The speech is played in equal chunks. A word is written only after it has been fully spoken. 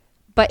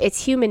but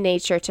it's human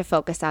nature to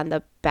focus on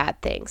the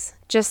bad things.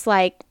 Just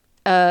like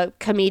a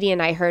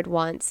comedian I heard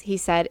once, he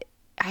said,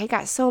 I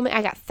got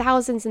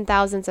thousands and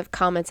thousands of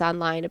comments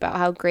online about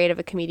how great of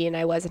a comedian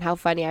I was and how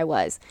funny I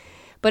was.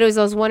 But it was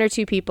those one or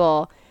two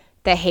people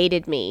that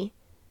hated me.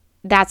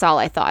 That's all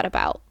I thought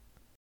about.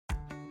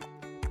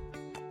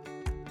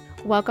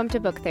 Welcome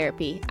to Book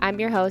Therapy. I'm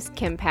your host,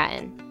 Kim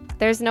Patton.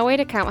 There's no way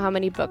to count how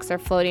many books are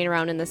floating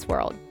around in this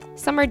world.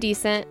 Some are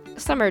decent,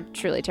 some are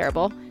truly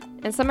terrible,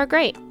 and some are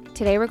great.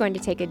 Today we're going to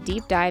take a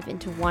deep dive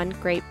into one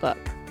great book.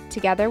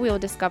 Together we will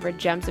discover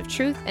gems of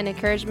truth and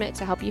encouragement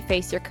to help you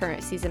face your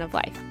current season of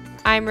life.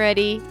 I'm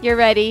ready. You're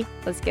ready.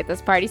 Let's get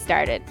this party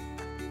started.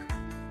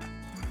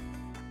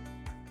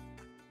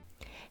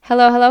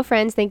 Hello,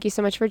 friends. Thank you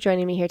so much for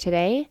joining me here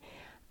today.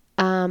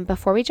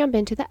 Before we jump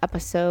into the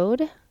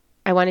episode,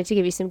 I wanted to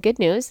give you some good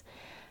news.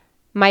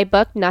 My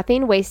book,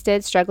 Nothing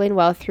Wasted, Struggling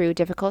Well Through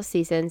Difficult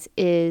Seasons,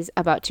 is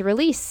about to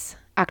release.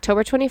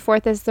 October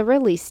 24th is the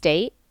release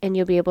date, and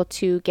you'll be able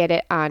to get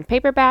it on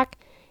paperback,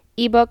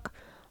 ebook,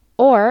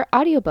 or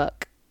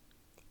audiobook.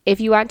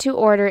 If you want to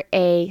order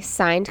a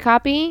signed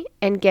copy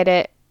and get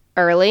it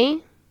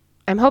early,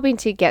 I'm hoping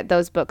to get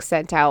those books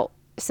sent out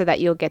so that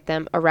you'll get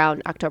them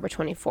around October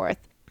 24th.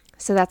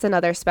 So that's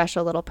another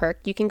special little perk.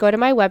 You can go to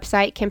my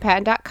website,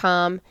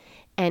 kimpatton.com,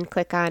 and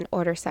click on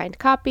Order Signed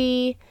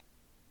Copy.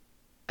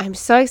 I'm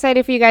so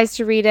excited for you guys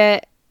to read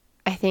it.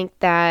 I think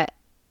that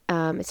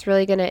it's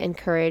really going to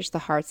encourage the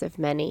hearts of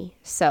many.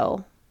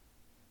 So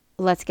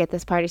let's get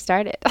this party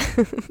started.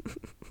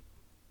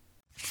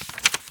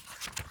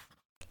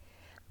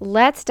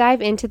 Let's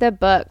dive into the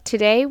book.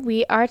 Today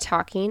we are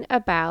talking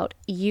about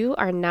You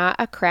Are Not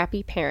a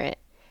Crappy Parent,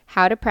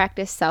 How to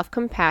Practice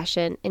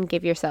Self-Compassion and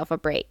Give Yourself a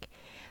Break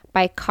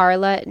by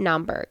Carla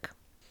Naumburg.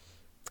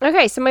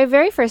 Okay, so my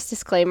very first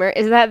disclaimer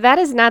is that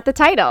is not the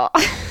title.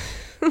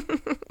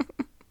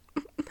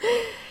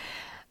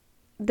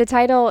 The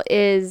title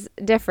is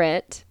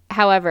different.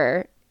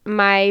 However,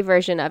 my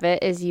version of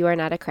it is You Are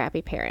Not a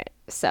Crappy Parent.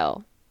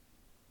 So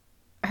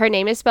her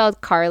name is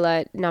spelled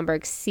Carla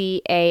Naumburg,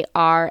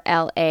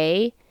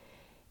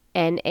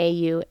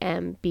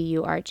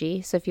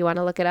 CarlaNaumburg. So if you want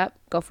to look it up,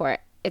 go for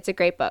it. It's a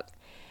great book.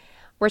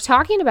 We're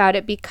talking about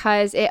it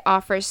because it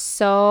offers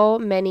so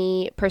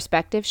many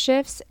perspective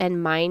shifts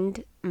and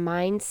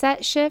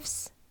mindset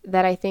shifts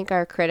that I think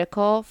are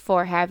critical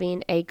for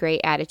having a great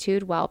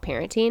attitude while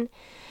parenting.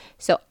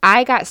 So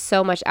I got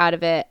so much out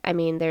of it. I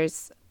mean,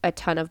 there's a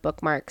ton of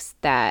bookmarks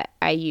that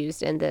I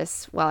used in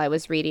this while I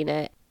was reading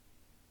it.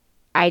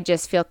 I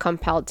just feel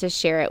compelled to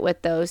share it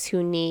with those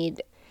who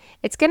need.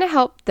 It's going to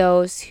help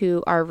those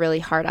who are really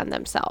hard on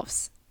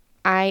themselves.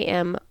 I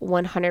am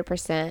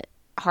 100%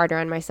 harder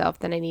on myself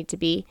than I need to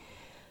be.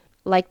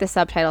 Like the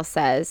subtitle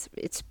says,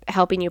 it's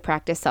helping you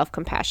practice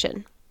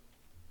self-compassion.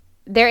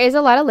 There is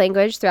a lot of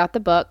language throughout the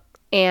book,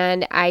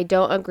 and I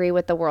don't agree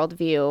with the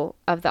worldview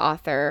of the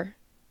author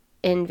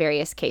in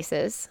various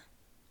cases.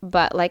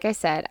 But like I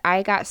said,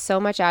 I got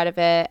so much out of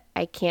it,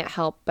 I can't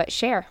help but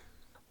share.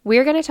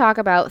 We're going to talk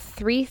about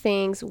 3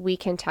 things we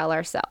can tell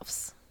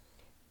ourselves.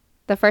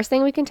 The first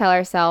thing we can tell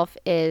ourselves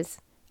is,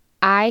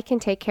 I can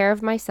take care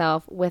of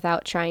myself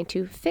without trying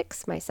to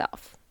fix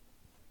myself.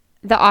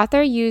 The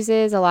author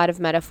uses a lot of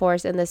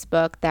metaphors in this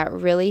book that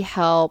really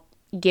help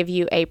give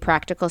you a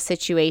practical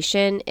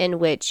situation in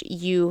which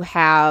you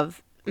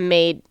have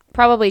made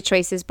probably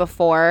choices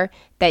before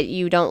that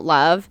you don't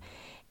love,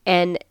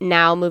 and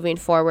now moving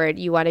forward,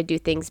 you want to do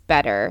things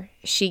better.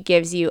 She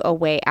gives you a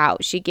way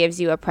out. She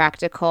gives you a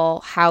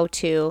practical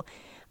how-to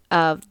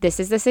of this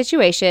is the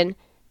situation,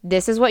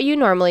 this is what you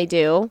normally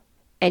do,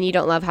 and you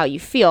don't love how you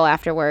feel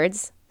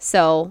afterwards.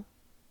 So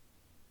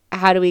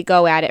how do we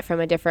go at it from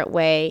a different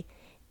way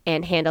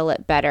and handle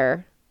it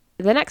better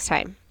the next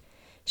time?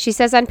 She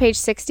says on page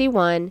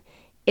 61,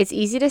 it's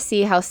easy to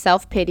see how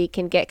self-pity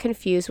can get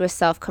confused with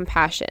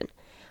self-compassion.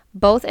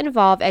 Both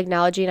involve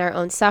acknowledging our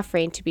own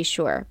suffering, to be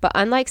sure, but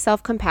unlike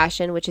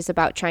self-compassion, which is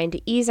about trying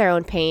to ease our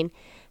own pain,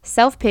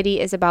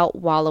 self-pity is about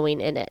wallowing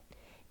in it.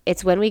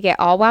 It's when we get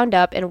all wound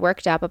up and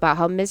worked up about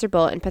how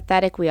miserable and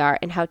pathetic we are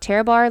and how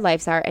terrible our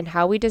lives are and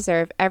how we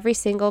deserve every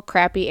single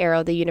crappy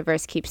arrow the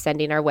universe keeps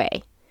sending our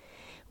way.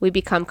 We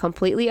become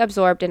completely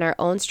absorbed in our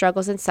own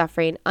struggles and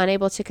suffering,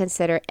 unable to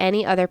consider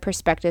any other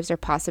perspectives or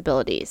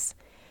possibilities.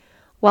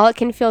 While it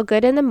can feel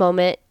good in the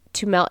moment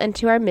to melt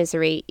into our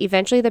misery,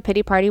 eventually the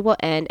pity party will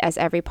end, as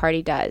every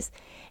party does.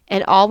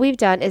 And all we've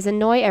done is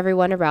annoy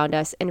everyone around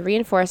us and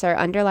reinforce our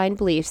underlying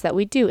beliefs that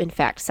we do, in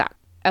fact, suck.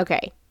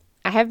 Okay,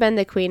 I have been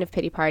the queen of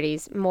pity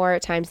parties more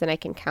times than I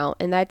can count,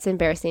 and that's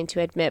embarrassing to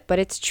admit, but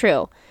it's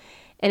true.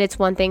 And it's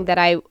one thing that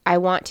I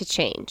want to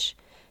change.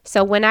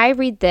 So when I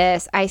read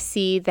this, I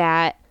see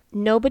that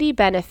nobody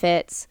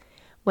benefits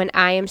when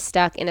I am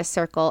stuck in a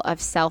circle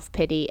of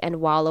self-pity and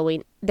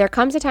wallowing. There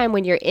comes a time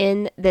when you're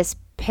in this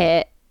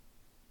pit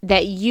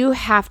that you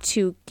have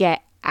to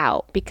get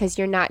out because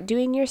you're not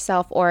doing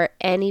yourself or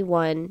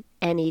anyone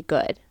any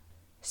good.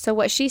 So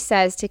what she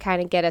says to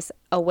kind of get us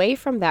away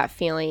from that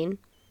feeling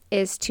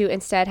is to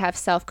instead have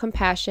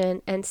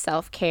self-compassion and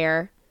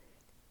self-care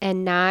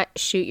and not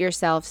shoot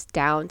yourselves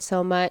down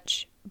so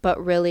much,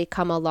 but really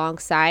come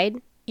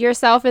alongside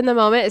yourself in the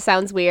moment. It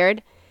sounds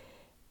weird.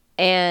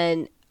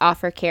 And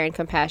offer care and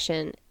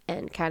compassion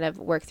and kind of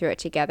work through it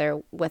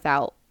together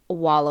without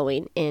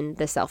wallowing in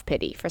the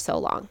self-pity for so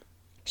long.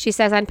 She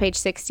says on page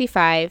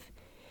 65,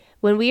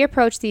 when we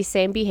approach these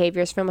same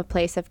behaviors from a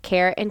place of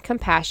care and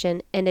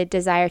compassion and a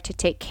desire to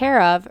take care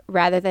of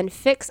rather than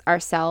fix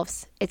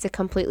ourselves, it's a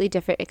completely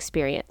different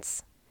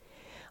experience.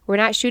 We're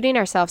not shooting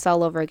ourselves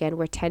all over again.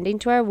 We're tending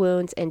to our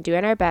wounds and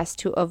doing our best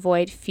to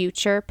avoid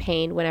future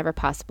pain whenever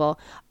possible,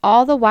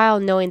 all the while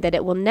knowing that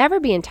it will never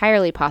be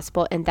entirely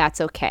possible, and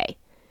that's okay.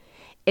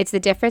 It's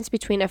the difference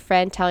between a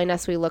friend telling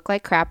us we look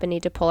like crap and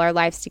need to pull our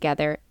lives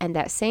together, and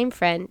that same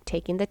friend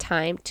taking the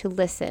time to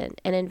listen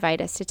and invite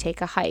us to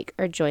take a hike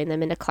or join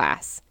them in a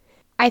class.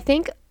 I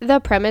think the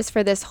premise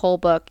for this whole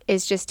book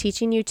is just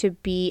teaching you to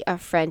be a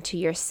friend to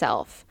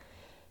yourself.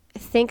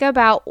 Think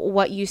about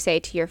what you say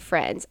to your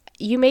friends.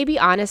 You may be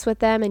honest with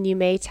them and you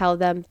may tell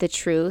them the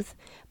truth,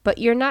 but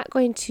you're not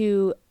going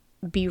to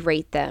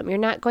berate them. You're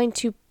not going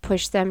to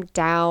push them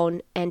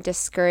down and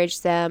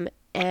discourage them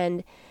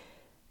and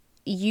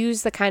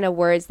use the kind of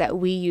words that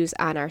we use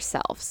on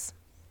ourselves.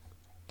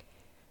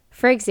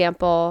 For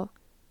example,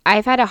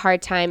 I've had a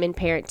hard time in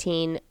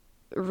parenting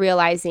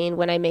realizing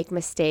when I make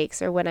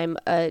mistakes or when I'm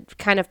a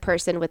kind of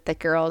person with the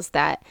girls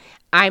that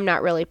I'm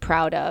not really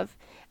proud of.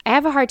 I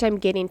have a hard time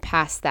getting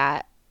past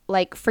that,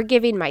 like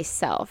forgiving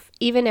myself,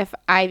 even if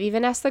I've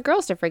even asked the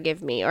girls to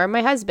forgive me or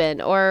my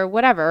husband or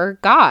whatever, or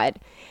God.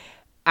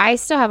 I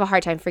still have a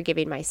hard time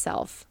forgiving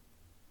myself.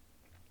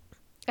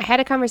 I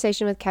had a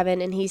conversation with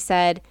Kevin and he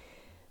said,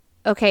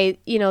 okay,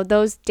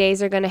 those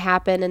days are going to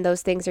happen and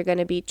those things are going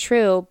to be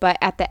true. But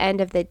at the end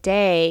of the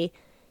day,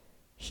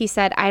 he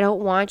said, I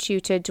don't want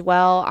you to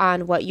dwell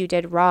on what you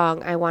did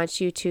wrong. I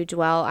want you to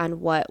dwell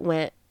on what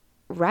went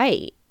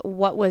right,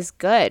 what was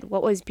good,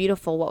 what was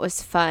beautiful, what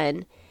was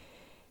fun.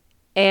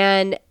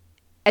 And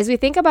as we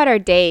think about our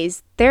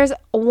days, there's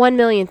 1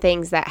 million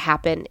things that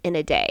happen in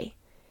a day.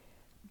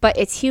 But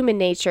it's human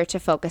nature to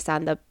focus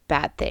on the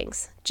bad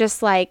things.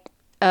 Just like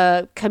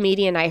a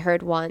comedian I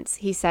heard once,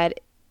 he said,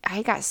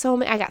 I got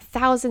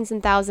thousands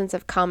and thousands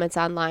of comments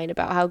online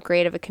about how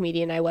great of a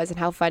comedian I was and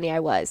how funny I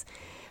was.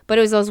 But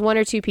it was those 1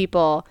 or 2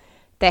 people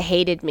that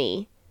hated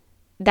me.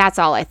 That's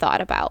all I thought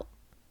about.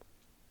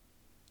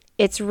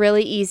 It's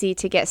really easy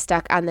to get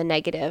stuck on the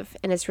negative,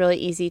 and it's really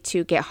easy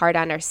to get hard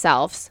on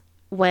ourselves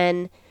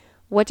when,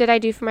 what did I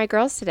do for my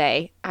girls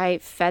today? I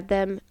fed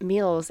them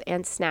meals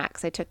and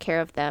snacks. I took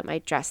care of them. I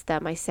dressed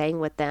them. I sang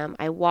with them.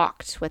 I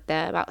walked with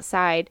them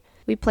outside.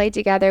 We played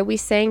together. We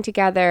sang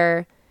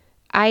together.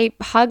 I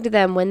hugged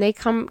them when they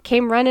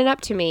came running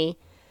up to me.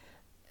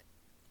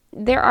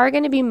 There are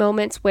going to be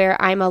moments where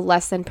I'm a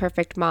less than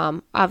perfect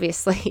mom,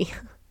 obviously.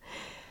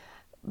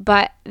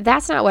 But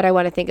that's not what I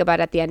want to think about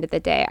at the end of the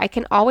day. I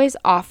can always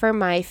offer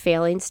my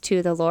failings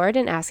to the Lord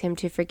and ask him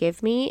to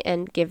forgive me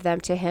and give them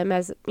to him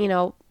as,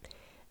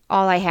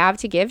 all I have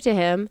to give to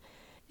him,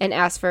 and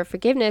ask for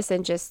forgiveness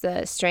and just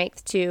the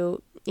strength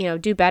to,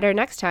 do better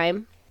next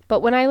time.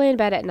 But when I lay in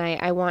bed at night,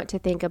 I want to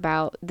think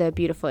about the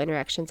beautiful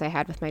interactions I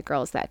had with my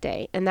girls that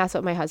day. And that's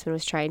what my husband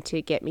was trying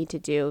to get me to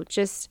do.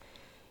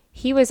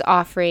 He was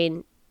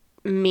offering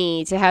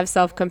me to have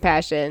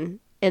self-compassion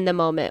in the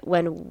moment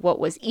when what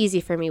was easy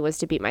for me was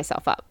to beat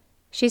myself up.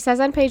 She says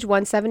on page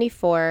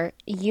 174,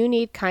 you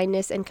need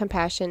kindness and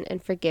compassion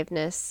and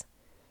forgiveness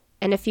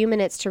and a few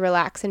minutes to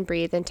relax and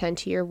breathe and tend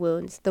to your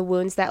wounds, the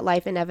wounds that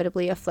life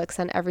inevitably afflicts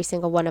on every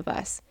single one of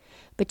us.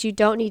 But you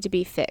don't need to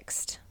be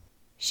fixed.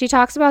 She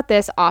talks about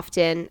this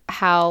often,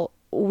 how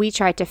we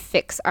try to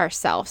fix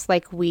ourselves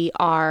like we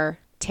are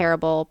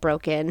terrible,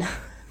 broken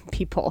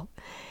people.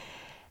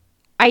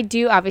 I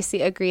do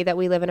obviously agree that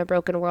we live in a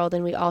broken world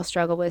and we all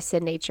struggle with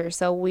sin nature,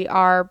 so we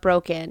are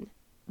broken.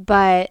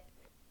 But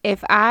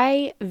if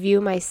I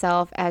view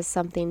myself as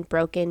something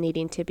broken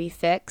needing to be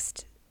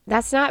fixed,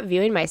 that's not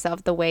viewing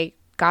myself the way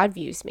God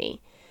views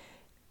me.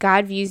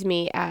 God views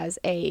me as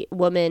a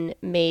woman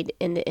made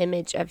in the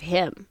image of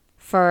him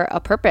for a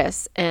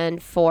purpose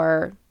and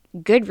for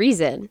good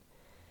reason.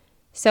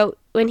 So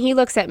when he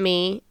looks at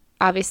me,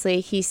 obviously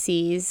he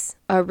sees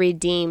a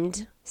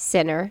redeemed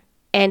sinner,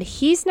 and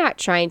he's not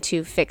trying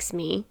to fix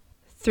me.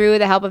 Through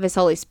the help of his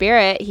Holy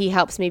Spirit, he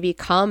helps me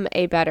become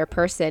a better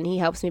person. He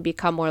helps me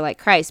become more like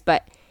Christ,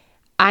 but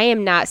I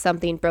am not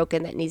something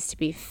broken that needs to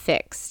be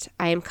fixed.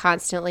 I am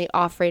constantly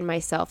offering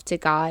myself to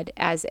God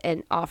as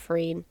an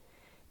offering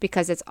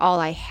because it's all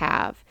I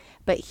have.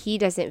 But he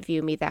doesn't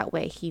view me that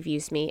way. He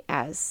views me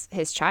as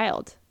his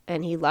child,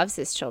 and he loves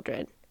his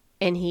children,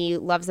 and he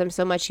loves them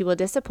so much he will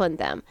discipline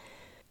them.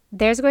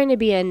 There's going to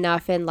be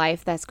enough in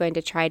life that's going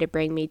to try to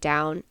bring me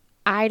down.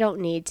 I don't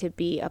need to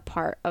be a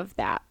part of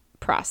that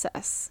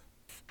process.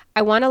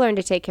 I want to learn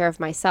to take care of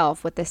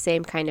myself with the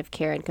same kind of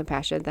care and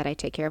compassion that I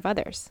take care of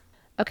others.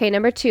 Okay,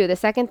 number 2, the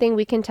second thing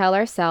we can tell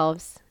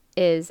ourselves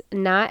is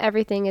not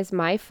everything is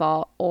my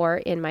fault or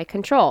in my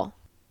control.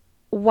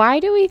 Why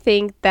do we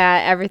think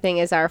that everything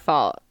is our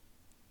fault?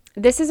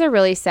 This is a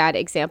really sad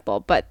example,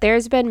 but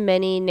there's been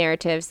many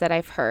narratives that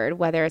I've heard,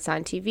 whether it's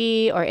on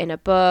TV or in a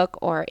book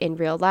or in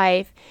real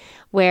life,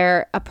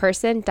 where a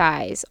person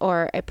dies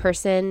or a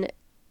person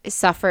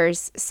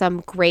suffers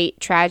some great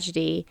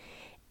tragedy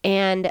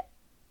and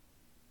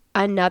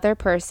another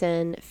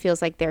person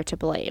feels like they're to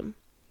blame.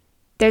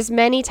 There's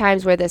many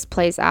times where this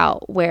plays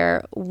out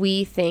where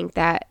we think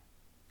that,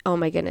 oh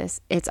my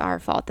goodness, it's our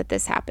fault that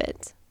this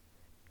happened.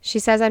 She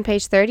says on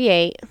page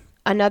 38,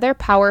 another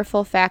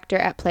powerful factor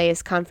at play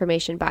is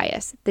confirmation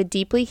bias, the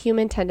deeply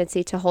human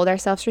tendency to hold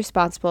ourselves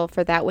responsible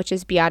for that which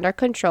is beyond our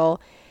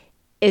control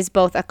is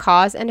both a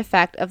cause and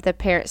effect of the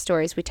parent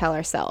stories we tell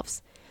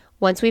ourselves.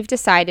 Once we've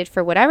decided,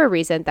 for whatever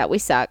reason, that we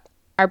suck,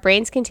 our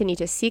brains continue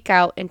to seek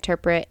out,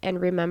 interpret, and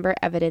remember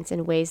evidence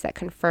in ways that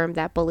confirm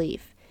that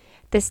belief.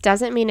 This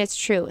doesn't mean it's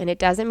true, and it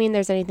doesn't mean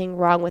there's anything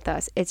wrong with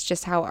us. It's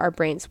just how our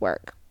brains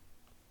work.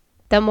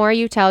 The more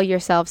you tell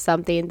yourself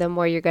something, the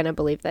more you're going to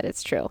believe that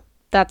it's true.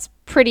 That's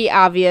pretty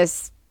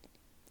obvious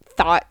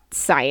thought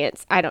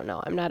science. I don't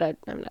know. I'm not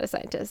a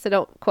scientist, so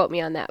don't quote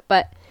me on that.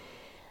 But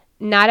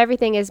not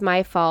everything is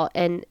my fault,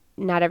 and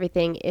not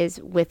everything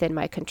is within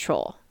my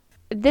control.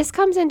 This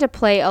comes into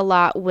play a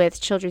lot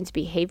with children's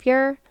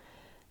behavior.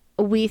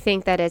 We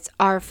think that it's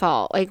our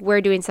fault, like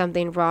we're doing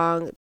something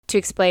wrong, to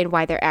explain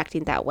why they're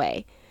acting that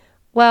way.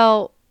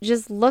 Well,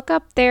 just look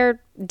up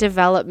their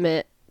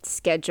development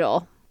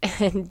schedule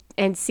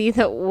and see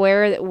that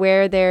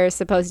where they're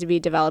supposed to be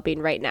developing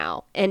right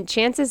now. And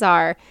chances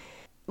are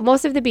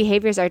most of the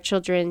behaviors our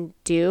children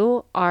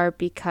do are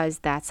because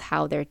that's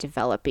how they're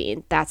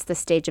developing. That's the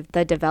stage of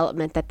the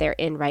development that they're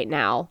in right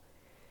now.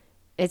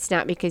 It's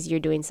not because you're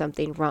doing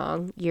something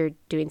wrong. You're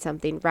doing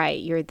something right.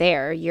 You're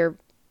there. You're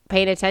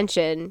paying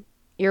attention.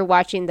 You're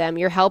watching them.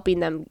 You're helping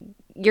them.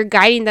 You're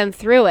guiding them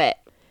through it.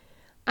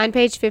 On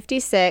page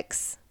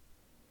 56,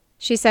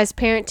 she says,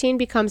 parenting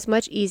becomes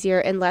much easier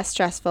and less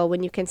stressful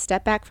when you can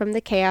step back from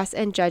the chaos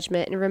and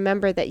judgment and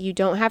remember that you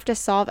don't have to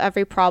solve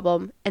every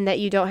problem and that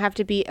you don't have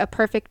to be a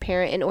perfect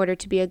parent in order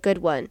to be a good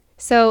one.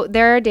 So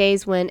there are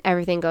days when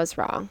everything goes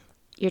wrong.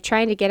 You're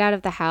trying to get out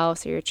of the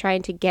house or you're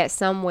trying to get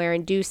somewhere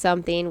and do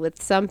something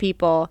with some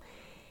people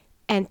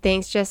and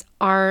things just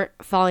aren't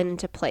falling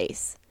into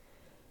place.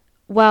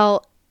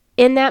 Well,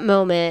 in that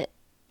moment,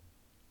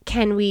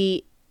 can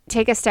we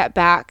take a step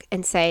back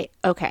and say,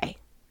 okay,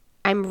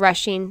 I'm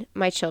rushing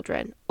my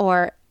children,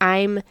 or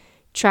I'm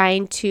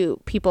trying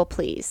to people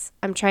please.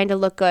 I'm trying to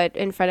look good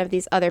in front of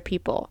these other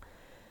people,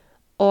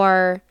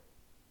 or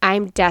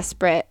I'm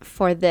desperate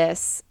for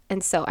this.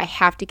 And so I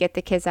have to get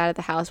the kids out of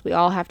the house. We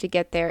all have to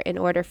get there in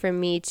order for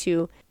me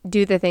to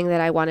do the thing that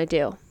I want to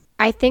do.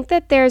 I think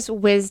that there's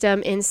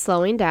wisdom in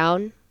slowing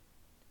down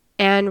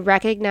and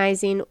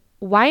recognizing,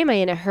 why am I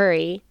in a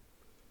hurry?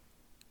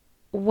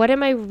 What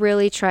am I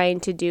really trying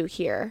to do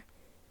here?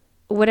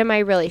 What am I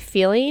really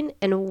feeling?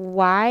 And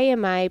why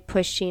am I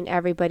pushing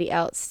everybody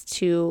else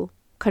to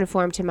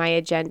conform to my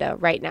agenda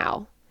right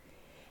now?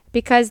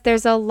 Because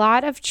there's a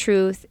lot of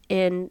truth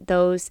in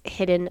those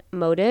hidden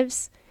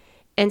motives.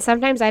 And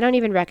sometimes I don't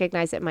even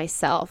recognize it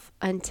myself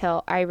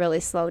until I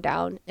really slow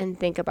down and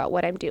think about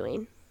what I'm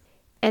doing.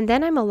 And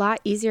then I'm a lot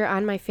easier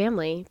on my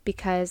family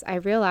because I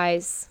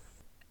realize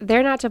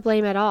they're not to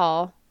blame at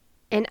all.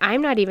 And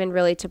I'm not even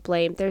really to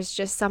blame. There's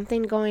just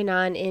something going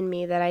on in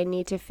me that I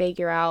need to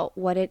figure out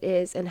what it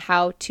is and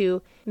how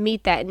to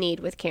meet that need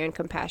with care and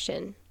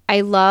compassion. I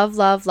love,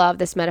 love, love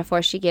this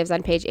metaphor she gives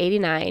on page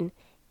 89.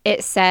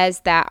 It says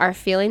that our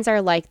feelings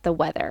are like the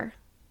weather.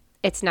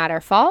 It's not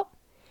our fault.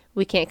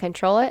 We can't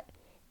control it,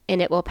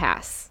 and it will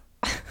pass.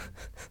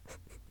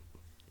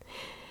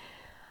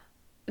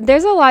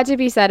 There's a lot to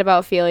be said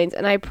about feelings,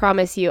 and I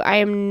promise you, I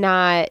am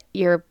not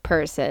your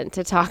person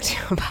to talk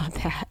to about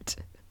that.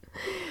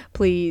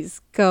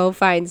 Please go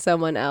find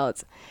someone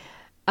else.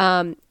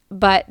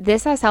 But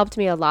this has helped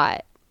me a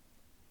lot.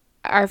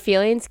 Our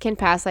feelings can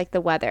pass like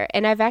the weather.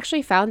 And I've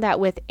actually found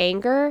that with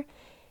anger,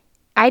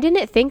 I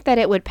didn't think that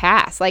it would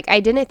pass. Like, I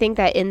didn't think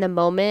that in the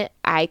moment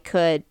I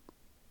could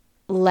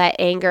let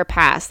anger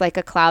pass like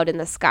a cloud in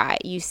the sky.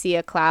 You see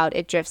a cloud,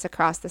 it drifts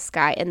across the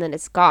sky, and then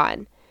it's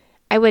gone.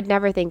 I would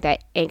never think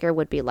that anger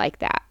would be like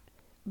that.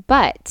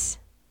 But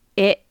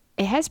it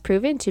has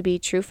proven to be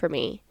true for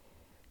me.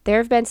 There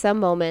have been some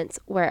moments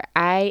where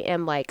I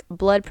am like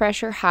blood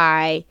pressure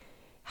high,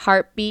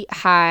 heartbeat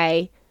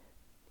high,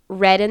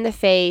 red in the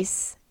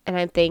face, and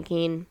I'm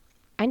thinking,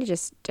 I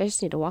just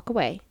need to walk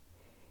away.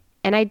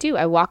 And I do.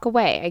 I walk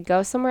away. I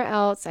go somewhere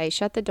else. I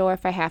shut the door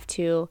if I have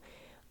to,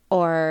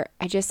 or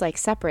I just like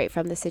separate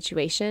from the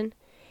situation.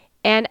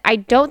 And I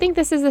don't think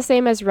this is the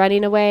same as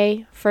running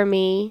away for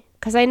me,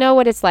 because I know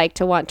what it's like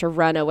to want to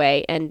run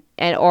away and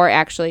or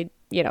actually,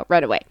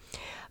 run away.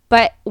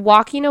 But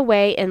walking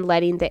away and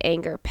letting the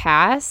anger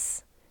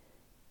pass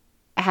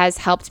has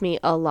helped me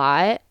a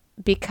lot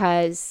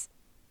because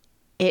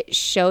it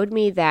showed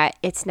me that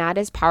it's not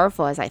as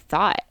powerful as I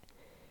thought.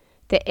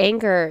 The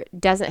anger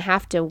doesn't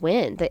have to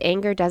win. The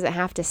anger doesn't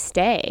have to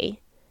stay.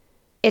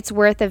 It's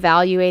worth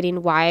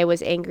evaluating why I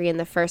was angry in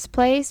the first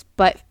place,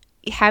 but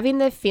having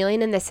the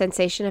feeling and the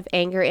sensation of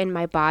anger in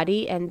my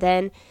body and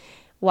then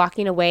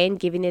walking away and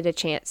giving it a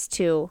chance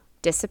to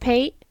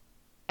dissipate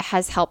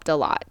has helped a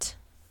lot.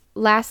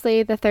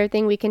 Lastly, the third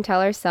thing we can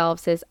tell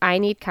ourselves is, I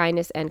need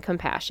kindness and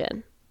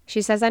compassion.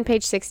 She says on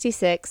page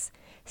 66,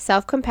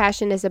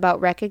 self-compassion is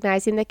about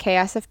recognizing the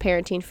chaos of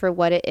parenting for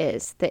what it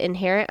is, the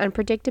inherent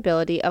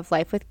unpredictability of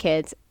life with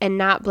kids, and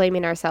not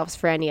blaming ourselves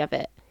for any of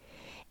it.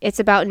 It's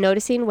about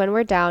noticing when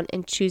we're down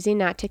and choosing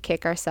not to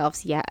kick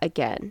ourselves yet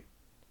again.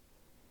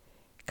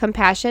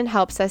 Compassion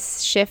helps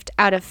us shift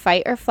out of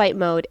fight or flight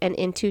mode and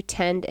into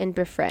tend and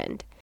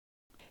befriend.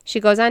 She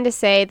goes on to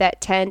say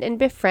that tend and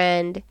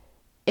befriend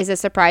is a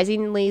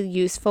surprisingly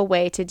useful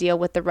way to deal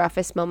with the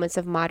roughest moments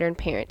of modern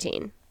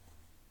parenting.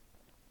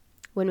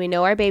 When we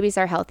know our babies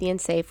are healthy and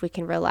safe, we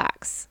can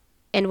relax.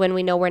 And when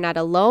we know we're not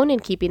alone in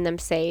keeping them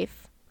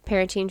safe,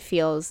 parenting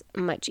feels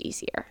much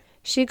easier.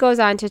 She goes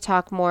on to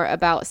talk more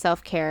about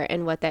self-care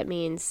and what that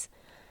means.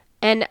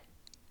 And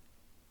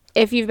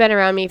if you've been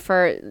around me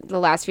for the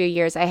last few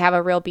years, I have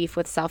a real beef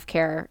with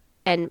self-care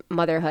and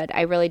motherhood.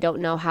 I really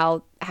don't know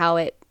how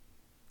it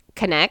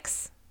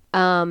connects.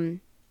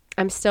 I'm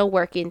still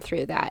working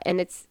through that.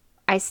 And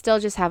I still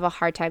just have a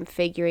hard time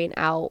figuring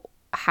out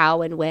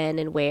how and when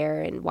and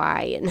where and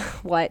why and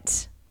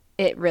what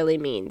it really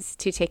means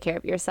to take care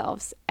of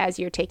yourselves as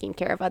you're taking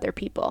care of other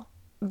people.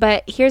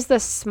 But here's the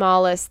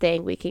smallest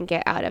thing we can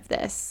get out of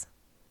this.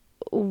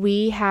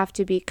 We have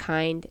to be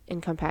kind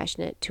and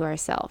compassionate to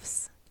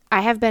ourselves.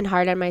 I have been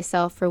hard on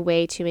myself for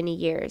way too many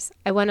years.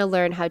 I want to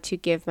learn how to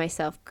give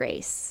myself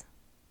grace.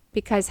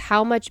 Because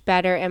how much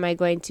better am I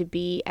going to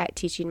be at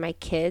teaching my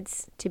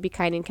kids to be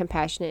kind and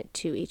compassionate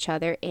to each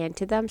other and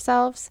to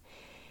themselves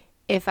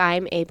if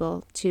I'm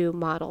able to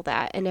model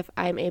that and if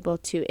I'm able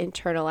to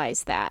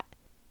internalize that?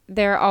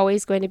 There are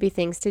always going to be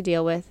things to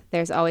deal with.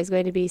 There's always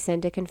going to be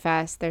sin to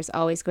confess. There's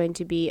always going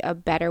to be a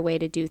better way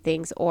to do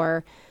things,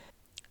 or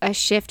a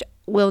shift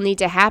will need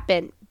to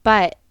happen.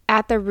 But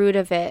at the root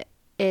of it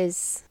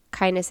is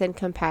kindness and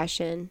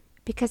compassion.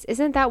 Because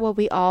isn't that what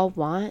we all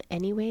want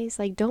anyways?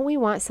 Like, don't we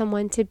want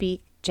someone to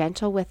be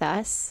gentle with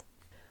us?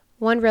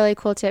 One really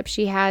cool tip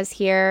she has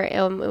here,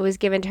 it was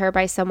given to her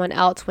by someone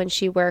else when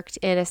she worked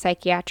in a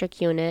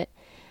psychiatric unit.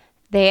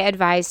 They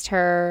advised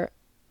her,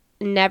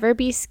 never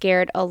be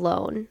scared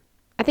alone.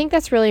 I think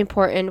that's really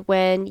important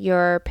when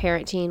you're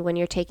parenting, when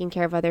you're taking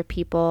care of other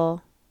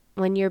people,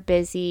 when you're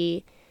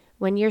busy,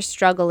 when you're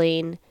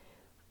struggling.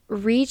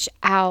 Reach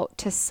out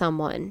to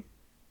someone.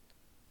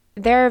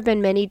 There have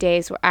been many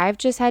days where I've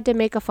just had to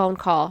make a phone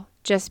call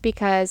just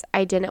because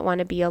I didn't want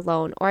to be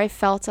alone, or I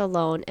felt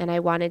alone and I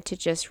wanted to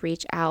just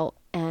reach out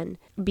and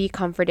be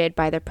comforted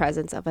by the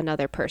presence of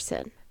another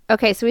person.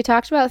 Okay, so we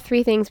talked about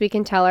 3 things we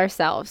can tell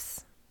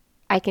ourselves.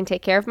 I can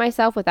take care of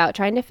myself without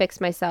trying to fix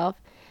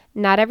myself.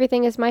 Not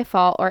everything is my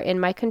fault or in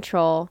my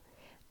control.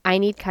 I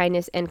need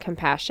kindness and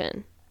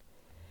compassion.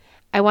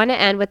 I want to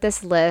end with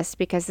this list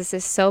because this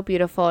is so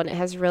beautiful and it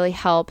has really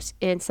helped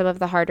in some of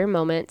the harder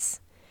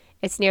moments.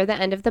 It's near the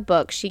end of the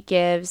book. She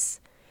gives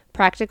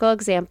practical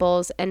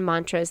examples and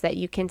mantras that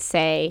you can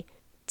say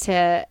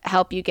to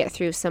help you get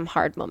through some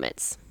hard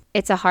moments.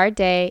 It's a hard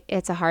day.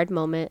 It's a hard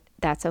moment.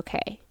 That's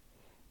okay.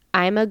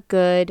 I'm a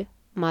good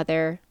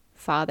mother,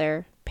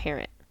 father,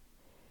 parent.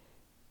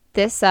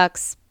 This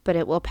sucks, but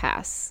it will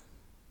pass.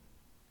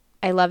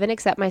 I love and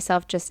accept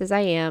myself just as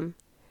I am.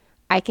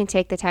 I can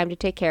take the time to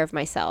take care of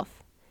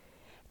myself.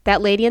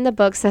 That lady in the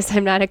book says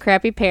I'm not a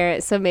crappy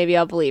parent, so maybe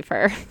I'll believe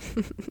her.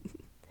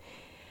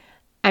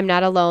 I'm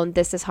not alone.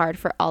 This is hard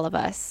for all of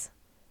us.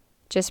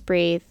 Just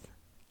breathe.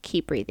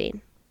 Keep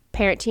breathing.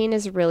 Parenting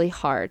is really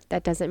hard.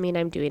 That doesn't mean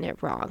I'm doing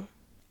it wrong.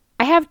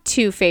 I have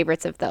 2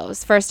 favorites of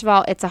those. First of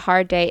all, it's a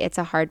hard day. It's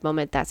a hard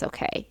moment. That's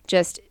okay.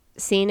 Just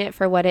seeing it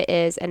for what it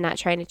is and not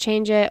trying to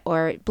change it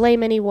or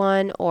blame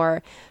anyone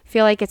or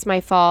feel like it's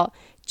my fault.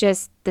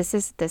 Just this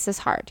is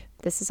hard.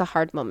 This is a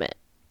hard moment,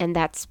 and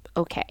that's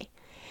okay.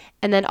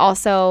 And then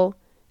also,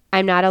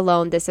 I'm not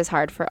alone. This is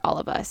hard for all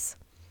of us.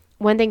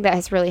 One thing that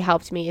has really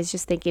helped me is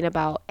just thinking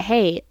about,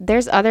 hey,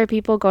 there's other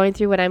people going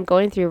through what I'm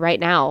going through right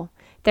now.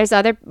 There's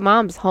other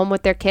moms home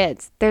with their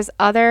kids. There's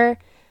other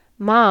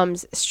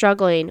moms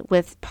struggling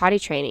with potty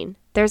training.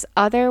 There's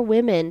other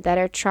women that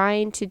are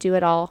trying to do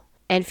it all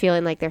and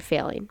feeling like they're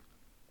failing.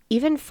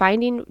 Even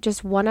finding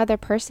just one other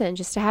person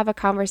just to have a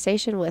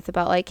conversation with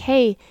about like,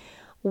 hey,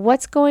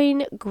 what's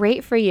going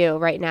great for you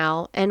right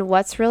now and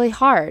what's really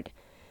hard?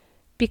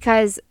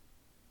 Because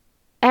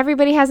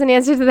everybody has an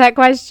answer to that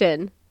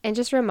question. And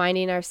just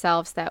reminding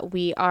ourselves that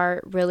we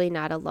are really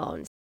not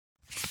alone.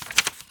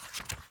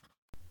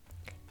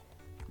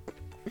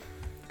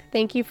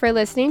 Thank you for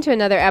listening to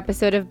another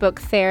episode of Book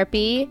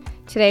Therapy.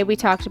 Today we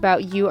talked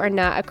about You Are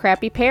Not a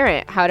Crappy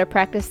Parent, How to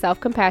Practice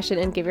Self-Compassion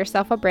and Give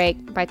Yourself a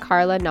Break by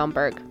Carla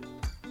Naumburg.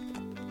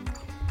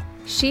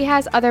 She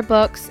has other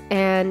books,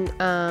 and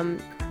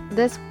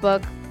this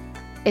book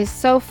is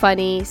so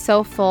funny,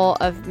 so full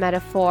of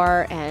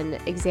metaphor and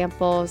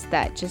examples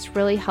that just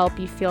really help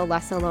you feel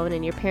less alone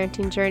in your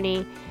parenting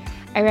journey.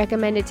 I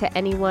recommend it to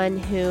anyone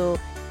who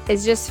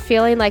is just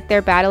feeling like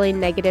they're battling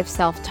negative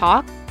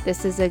self-talk,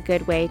 this is a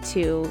good way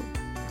to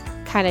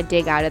kind of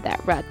dig out of that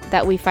rut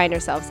that we find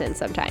ourselves in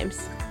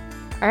sometimes.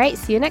 All right,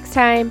 see you next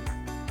time.